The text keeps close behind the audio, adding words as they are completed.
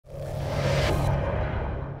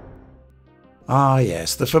Ah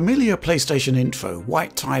yes, the familiar PlayStation intro,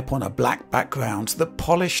 white type on a black background, the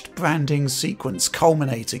polished branding sequence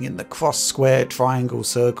culminating in the cross, square, triangle,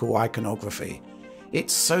 circle iconography.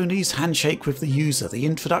 It's Sony's handshake with the user, the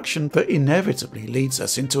introduction that inevitably leads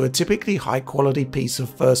us into a typically high quality piece of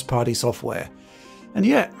first party software. And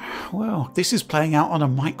yet, well, this is playing out on a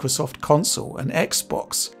Microsoft console, an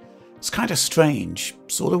Xbox. It's kind of strange,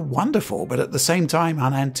 sort of wonderful, but at the same time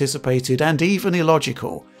unanticipated and even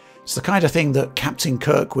illogical. It's the kind of thing that Captain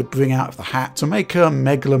Kirk would bring out of the hat to make a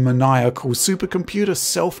megalomaniacal supercomputer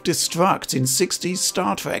self-destruct in 60s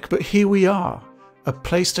Star Trek, but here we are. A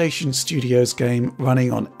PlayStation Studios game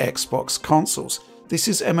running on Xbox consoles. This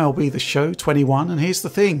is MLB The Show 21, and here's the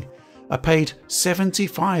thing. I paid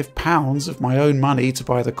 £75 of my own money to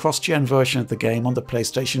buy the cross-gen version of the game on the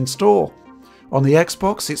PlayStation Store. On the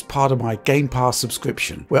Xbox, it's part of my Game Pass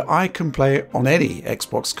subscription, where I can play it on any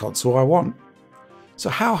Xbox console I want. So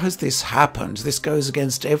how has this happened? This goes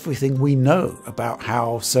against everything we know about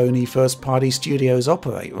how Sony first-party studios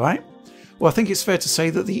operate, right? Well, I think it's fair to say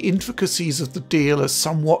that the intricacies of the deal are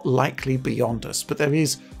somewhat likely beyond us, but there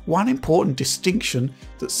is one important distinction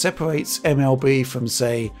that separates MLB from,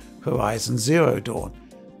 say, Horizon Zero Dawn.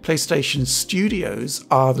 PlayStation Studios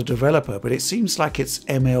are the developer, but it seems like it's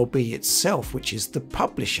MLB itself which is the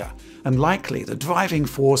publisher, and likely the driving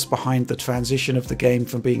force behind the transition of the game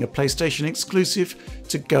from being a PlayStation exclusive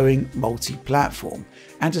to going multi-platform.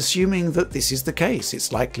 And assuming that this is the case,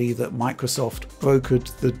 it's likely that Microsoft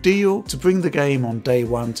brokered the deal to bring the game on day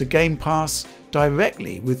one to Game Pass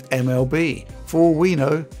directly with MLB. For all we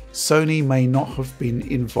know, Sony may not have been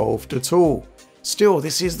involved at all. Still,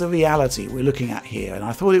 this is the reality we're looking at here, and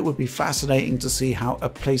I thought it would be fascinating to see how a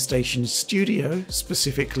PlayStation studio,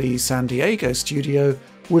 specifically San Diego studio,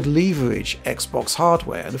 would leverage Xbox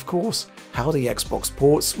hardware, and of course, how the Xbox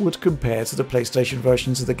ports would compare to the PlayStation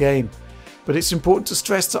versions of the game. But it's important to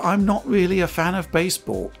stress that I'm not really a fan of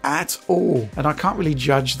baseball at all, and I can't really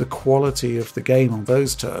judge the quality of the game on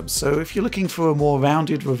those terms, so if you're looking for a more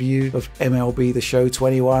rounded review of MLB The Show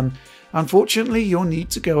 21, unfortunately you'll need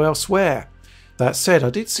to go elsewhere. That said, I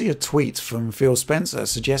did see a tweet from Phil Spencer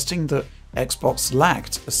suggesting that Xbox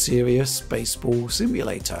lacked a serious baseball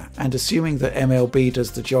simulator, and assuming that MLB does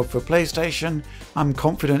the job for PlayStation, I'm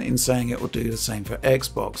confident in saying it will do the same for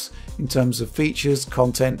Xbox. In terms of features,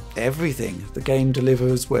 content, everything, the game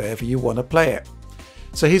delivers wherever you want to play it.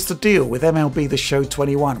 So here's the deal with MLB The Show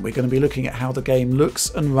 21. We're going to be looking at how the game looks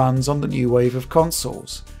and runs on the new wave of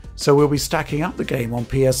consoles. So we'll be stacking up the game on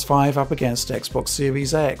PS5 up against Xbox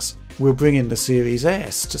Series X. We'll bring in the Series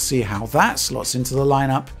S to see how that slots into the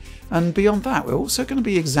lineup, and beyond that we're also going to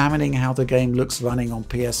be examining how the game looks running on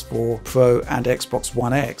PS4 Pro and Xbox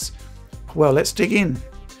One X. Well, let's dig in.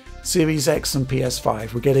 Series X and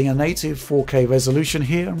PS5, we're getting a native 4K resolution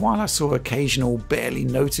here, and while I saw occasional barely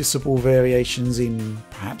noticeable variations in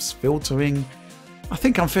perhaps filtering, I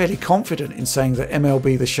think I'm fairly confident in saying that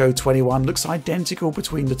MLB The Show 21 looks identical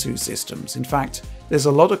between the two systems. In fact, there's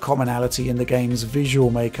a lot of commonality in the game's visual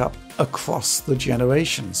makeup across the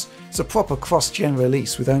generations. It's a proper cross-gen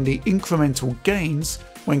release with only incremental gains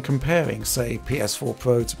when comparing, say, PS4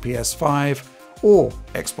 Pro to PS5 or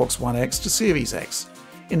Xbox One X to Series X.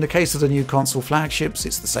 In the case of the new console flagships,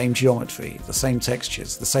 it's the same geometry, the same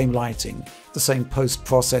textures, the same lighting, the same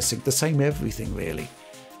post-processing, the same everything really.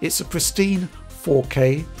 It's a pristine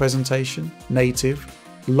 4K presentation, native,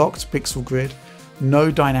 locked pixel grid, no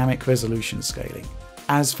dynamic resolution scaling.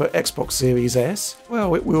 As for Xbox Series S,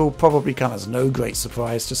 well, it will probably come as no great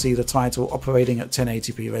surprise to see the title operating at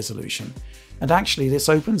 1080p resolution. And actually this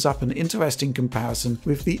opens up an interesting comparison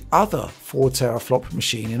with the other 4 teraflop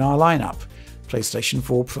machine in our lineup, PlayStation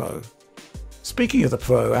 4 Pro. Speaking of the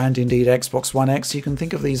Pro and indeed Xbox One X, you can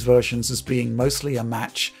think of these versions as being mostly a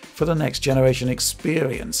match for the next generation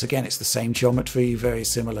experience. Again, it's the same geometry, very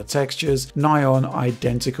similar textures, nigh on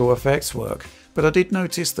identical effects work. But I did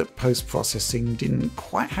notice that post-processing didn't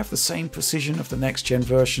quite have the same precision of the next-gen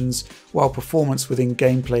versions, while performance within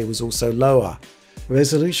gameplay was also lower.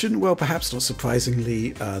 Resolution, well, perhaps not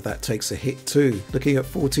surprisingly, that takes a hit too. Looking at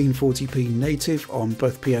 1440p native on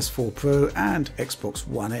both PS4 Pro and Xbox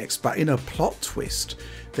One X, but in a plot twist,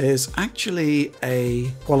 there's actually a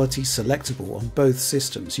quality selectable on both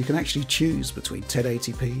systems. You can actually choose between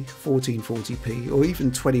 1080p, 1440p, or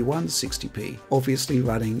even 2160p, obviously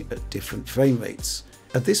running at different frame rates.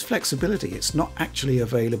 At this flexibility, it's not actually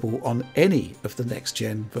available on any of the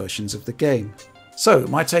next-gen versions of the game. So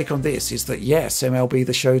my take on this is that yes, MLB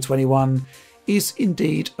The Show 21 is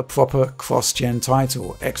indeed a proper cross-gen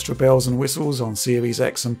title. Extra bells and whistles on Series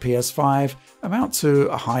X and PS5 amount to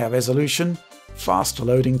a higher resolution, faster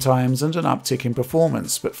loading times and an uptick in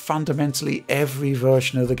performance, but fundamentally every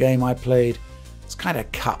version of the game I played is kind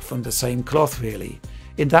of cut from the same cloth really.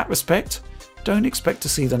 In that respect, don't expect to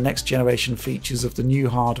see the next generation features of the new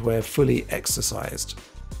hardware fully exercised.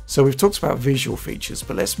 So we've talked about visual features,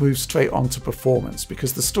 but let's move straight on to performance,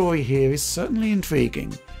 because the story here is certainly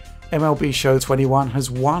intriguing. MLB Show 21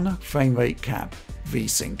 has one frame rate cap,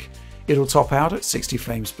 VSync. It'll top out at 60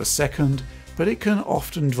 frames per second, but it can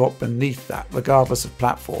often drop beneath that regardless of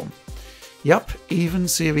platform. Yup, even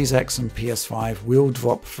Series X and PS5 will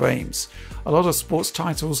drop frames. A lot of sports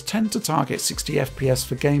titles tend to target 60 FPS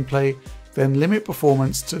for gameplay, then limit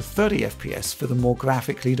performance to 30 FPS for the more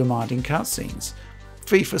graphically demanding cutscenes.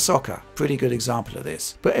 FIFA Soccer, pretty good example of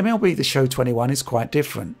this. But MLB The Show 21 is quite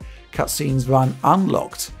different. Cutscenes run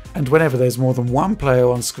unlocked, and whenever there's more than one player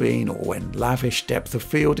on screen or when lavish depth of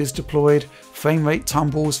field is deployed, frame rate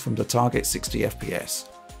tumbles from the target 60 FPS.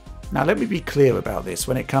 Now let me be clear about this,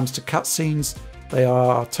 when it comes to cutscenes, they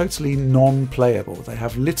are totally non-playable. They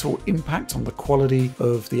have little impact on the quality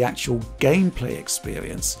of the actual gameplay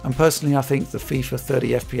experience, and personally I think the FIFA 30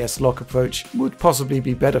 FPS lock approach would possibly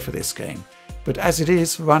be better for this game. But as it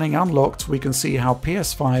is, running unlocked, we can see how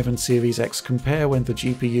PS5 and Series X compare when the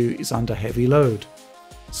GPU is under heavy load.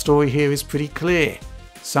 Story here is pretty clear.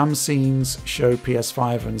 Some scenes show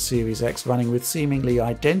PS5 and Series X running with seemingly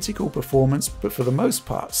identical performance, but for the most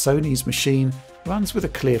part Sony's machine runs with a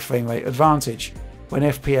clear frame rate advantage. When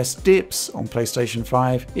FPS dips on PlayStation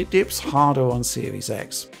 5, it dips harder on Series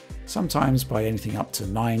X, sometimes by anything up to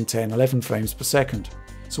 9, 10, 11 frames per second.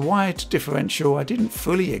 It's a wide differential I didn't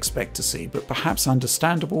fully expect to see, but perhaps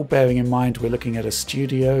understandable bearing in mind we're looking at a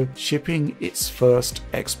studio shipping its first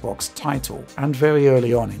Xbox title, and very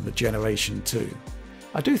early on in the generation too.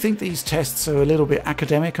 I do think these tests are a little bit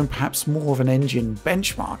academic and perhaps more of an engine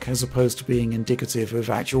benchmark as opposed to being indicative of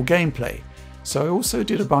actual gameplay. So I also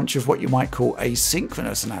did a bunch of what you might call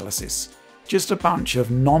asynchronous analysis, just a bunch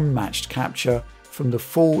of non-matched capture from the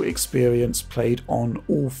full experience played on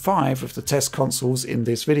all 5 of the test consoles in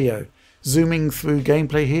this video. Zooming through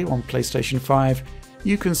gameplay here on PlayStation 5,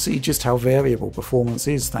 you can see just how variable performance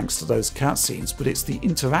is thanks to those cutscenes, but it's the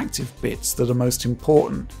interactive bits that are most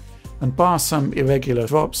important. And bar some irregular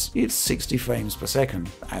drops, it's 60 frames per second,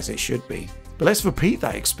 as it should be. But let's repeat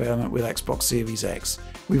that experiment with Xbox Series X.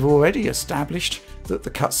 We've already established that the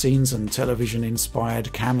cutscenes and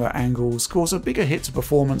television-inspired camera angles cause a bigger hit to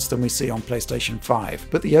performance than we see on PlayStation 5,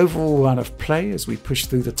 but the overall run of play as we push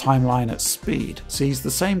through the timeline at speed sees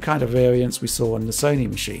the same kind of variance we saw on the Sony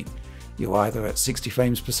machine. You're either at 60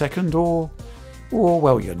 frames per second or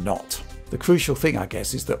well, you're not. The crucial thing, I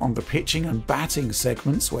guess, is that on the pitching and batting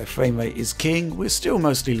segments where frame rate is king, we're still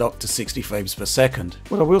mostly locked to 60 frames per second.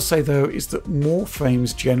 What I will say though is that more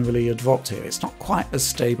frames generally are dropped here. It's not quite as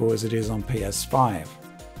stable as it is on PS5.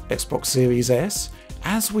 Xbox Series S,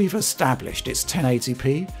 as we've established, it's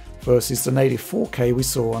 1080p versus the native 4K we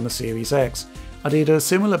saw on the Series X. I did a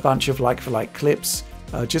similar bunch of like-for-like clips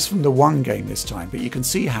just from the one game this time, but you can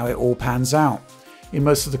see how it all pans out. In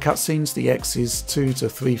most of the cutscenes, the X is 2 to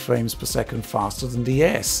 3 frames per second faster than the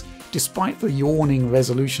S, despite the yawning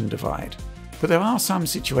resolution divide. But there are some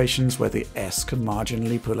situations where the S can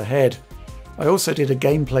marginally pull ahead. I also did a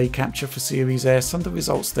gameplay capture for Series S, and the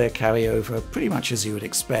results there carry over pretty much as you would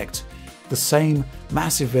expect. The same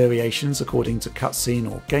massive variations according to cutscene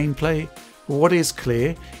or gameplay, but what is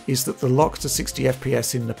clear is that the lock to 60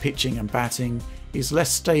 FPS in the pitching and batting is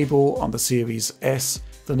less stable on the Series S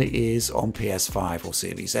than it is on PS5 or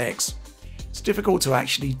Series X. It's difficult to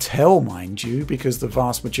actually tell, mind you, because the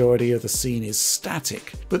vast majority of the scene is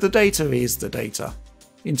static, but the data is the data.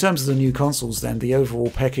 In terms of the new consoles then, the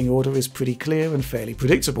overall pecking order is pretty clear and fairly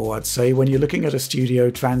predictable, I'd say, when you're looking at a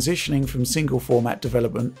studio transitioning from single format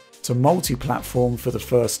development to multi-platform for the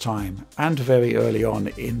first time, and very early on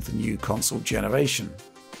in the new console generation.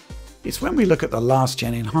 It's when we look at the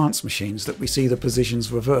last-gen enhanced machines that we see the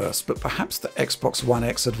positions reverse, but perhaps the Xbox One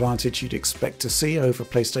X advantage you'd expect to see over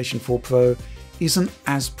PlayStation 4 Pro isn't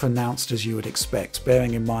as pronounced as you would expect,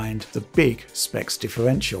 bearing in mind the big specs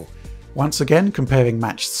differential. Once again, comparing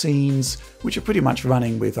matched scenes, which are pretty much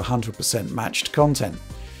running with 100% matched content.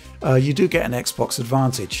 You do get an Xbox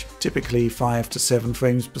advantage, typically 5 to 7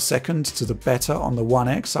 frames per second to the better on the One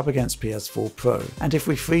X up against PS4 Pro. And if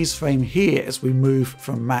we freeze frame here as we move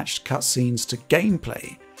from matched cutscenes to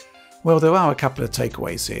gameplay, well, there are a couple of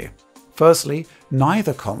takeaways here. Firstly,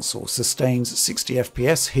 neither console sustains 60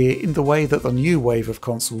 FPS here in the way that the new wave of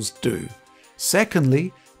consoles do.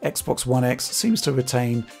 Secondly, Xbox One X seems to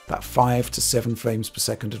retain that 5 to 7 frames per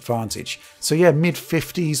second advantage. So yeah,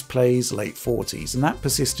 mid-50s plays late 40s, and that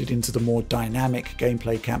persisted into the more dynamic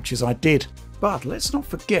gameplay captures I did. But let's not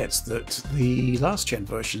forget that the last gen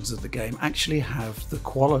versions of the game actually have the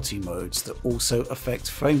quality modes that also affect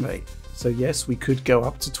frame rate. So yes, we could go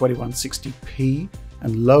up to 2160p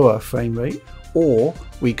and lower frame rate, or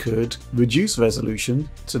we could reduce resolution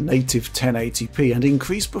to native 1080p and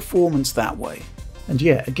increase performance that way. And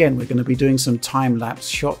yeah, again, we're going to be doing some time-lapse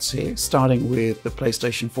shots here, starting with the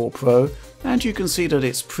PlayStation 4 Pro, and you can see that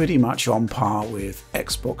it's pretty much on par with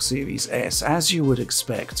Xbox Series S, as you would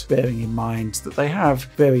expect, bearing in mind that they have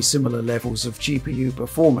very similar levels of GPU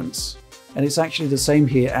performance. And it's actually the same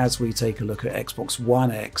here as we take a look at Xbox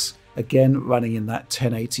One X, again running in that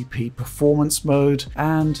 1080p performance mode.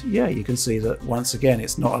 And yeah, you can see that once again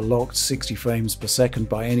it's not a locked 60 frames per second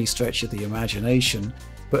by any stretch of the imagination.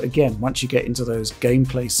 But again, once you get into those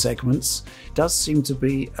gameplay segments, it does seem to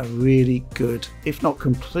be a really good, if not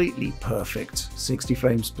completely perfect, 60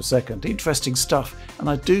 frames per second. Interesting stuff, and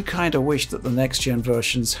I do kind of wish that the next gen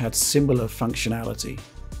versions had similar functionality.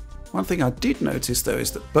 One thing I did notice though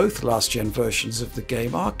is that both last gen versions of the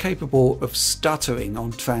game are capable of stuttering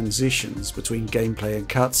on transitions between gameplay and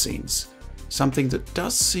cutscenes, something that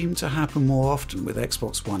does seem to happen more often with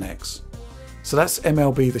Xbox One X. So that's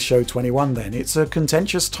MLB The Show 21 then. It's a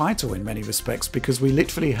contentious title in many respects because we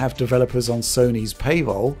literally have developers on Sony's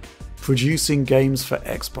payroll producing games for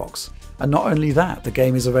Xbox. And not only that, the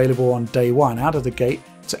game is available on day one out of the gate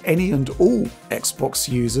to any and all Xbox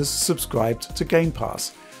users subscribed to Game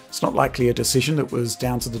Pass. It's not likely a decision that was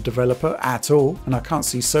down to the developer at all, and I can't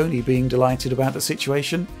see Sony being delighted about the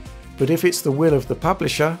situation. But if it's the will of the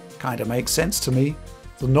publisher, kinda makes sense to me.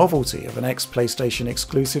 The novelty of an ex-PlayStation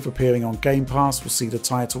exclusive appearing on Game Pass will see the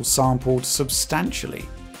title sampled substantially,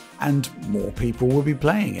 and more people will be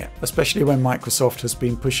playing it, especially when Microsoft has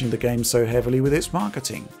been pushing the game so heavily with its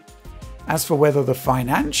marketing. As for whether the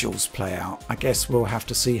financials play out, I guess we'll have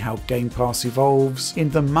to see how Game Pass evolves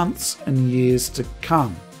in the months and years to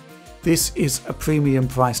come. This is a premium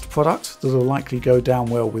priced product that will likely go down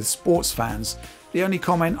well with sports fans. The only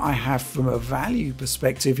comment I have from a value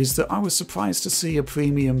perspective is that I was surprised to see a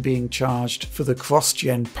premium being charged for the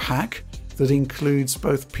cross-gen pack that includes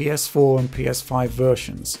both PS4 and PS5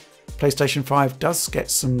 versions. PlayStation 5 does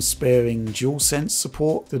get some sparing DualSense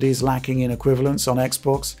support that is lacking in equivalence on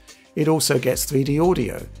Xbox. It also gets 3D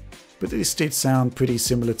audio, but this did sound pretty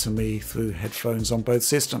similar to me through headphones on both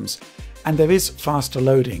systems. And there is faster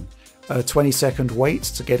loading. A 20-second wait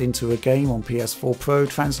to get into a game on PS4 Pro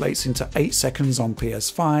translates into 8 seconds on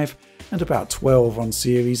PS5 and about 12 on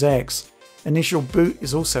Series X. Initial boot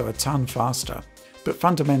is also a ton faster. But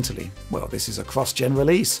fundamentally, well, this is a cross-gen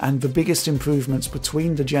release, and the biggest improvements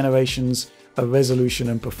between the generations are resolution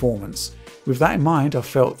and performance. With that in mind, I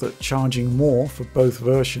felt that charging more for both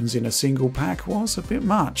versions in a single pack was a bit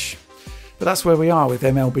much. But that's where we are with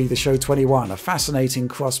MLB The Show 21, a fascinating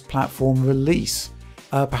cross-platform release.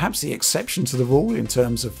 Perhaps the exception to the rule in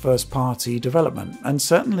terms of first-party development, and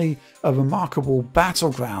certainly a remarkable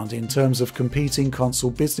battleground in terms of competing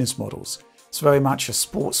console business models. It's very much a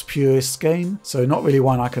sports purist game, so not really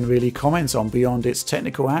one I can really comment on beyond its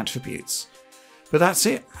technical attributes. But that's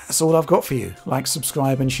it, that's all I've got for you. Like,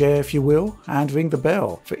 subscribe and share if you will, and ring the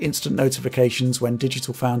bell for instant notifications when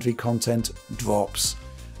Digital Foundry content drops.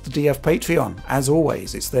 The DF Patreon, as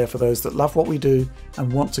always, it's there for those that love what we do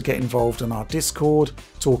and want to get involved in our Discord,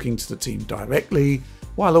 talking to the team directly,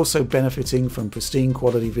 while also benefiting from pristine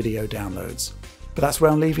quality video downloads. But that's where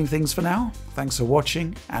I'm leaving things for now. Thanks for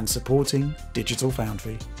watching and supporting Digital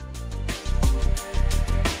Foundry.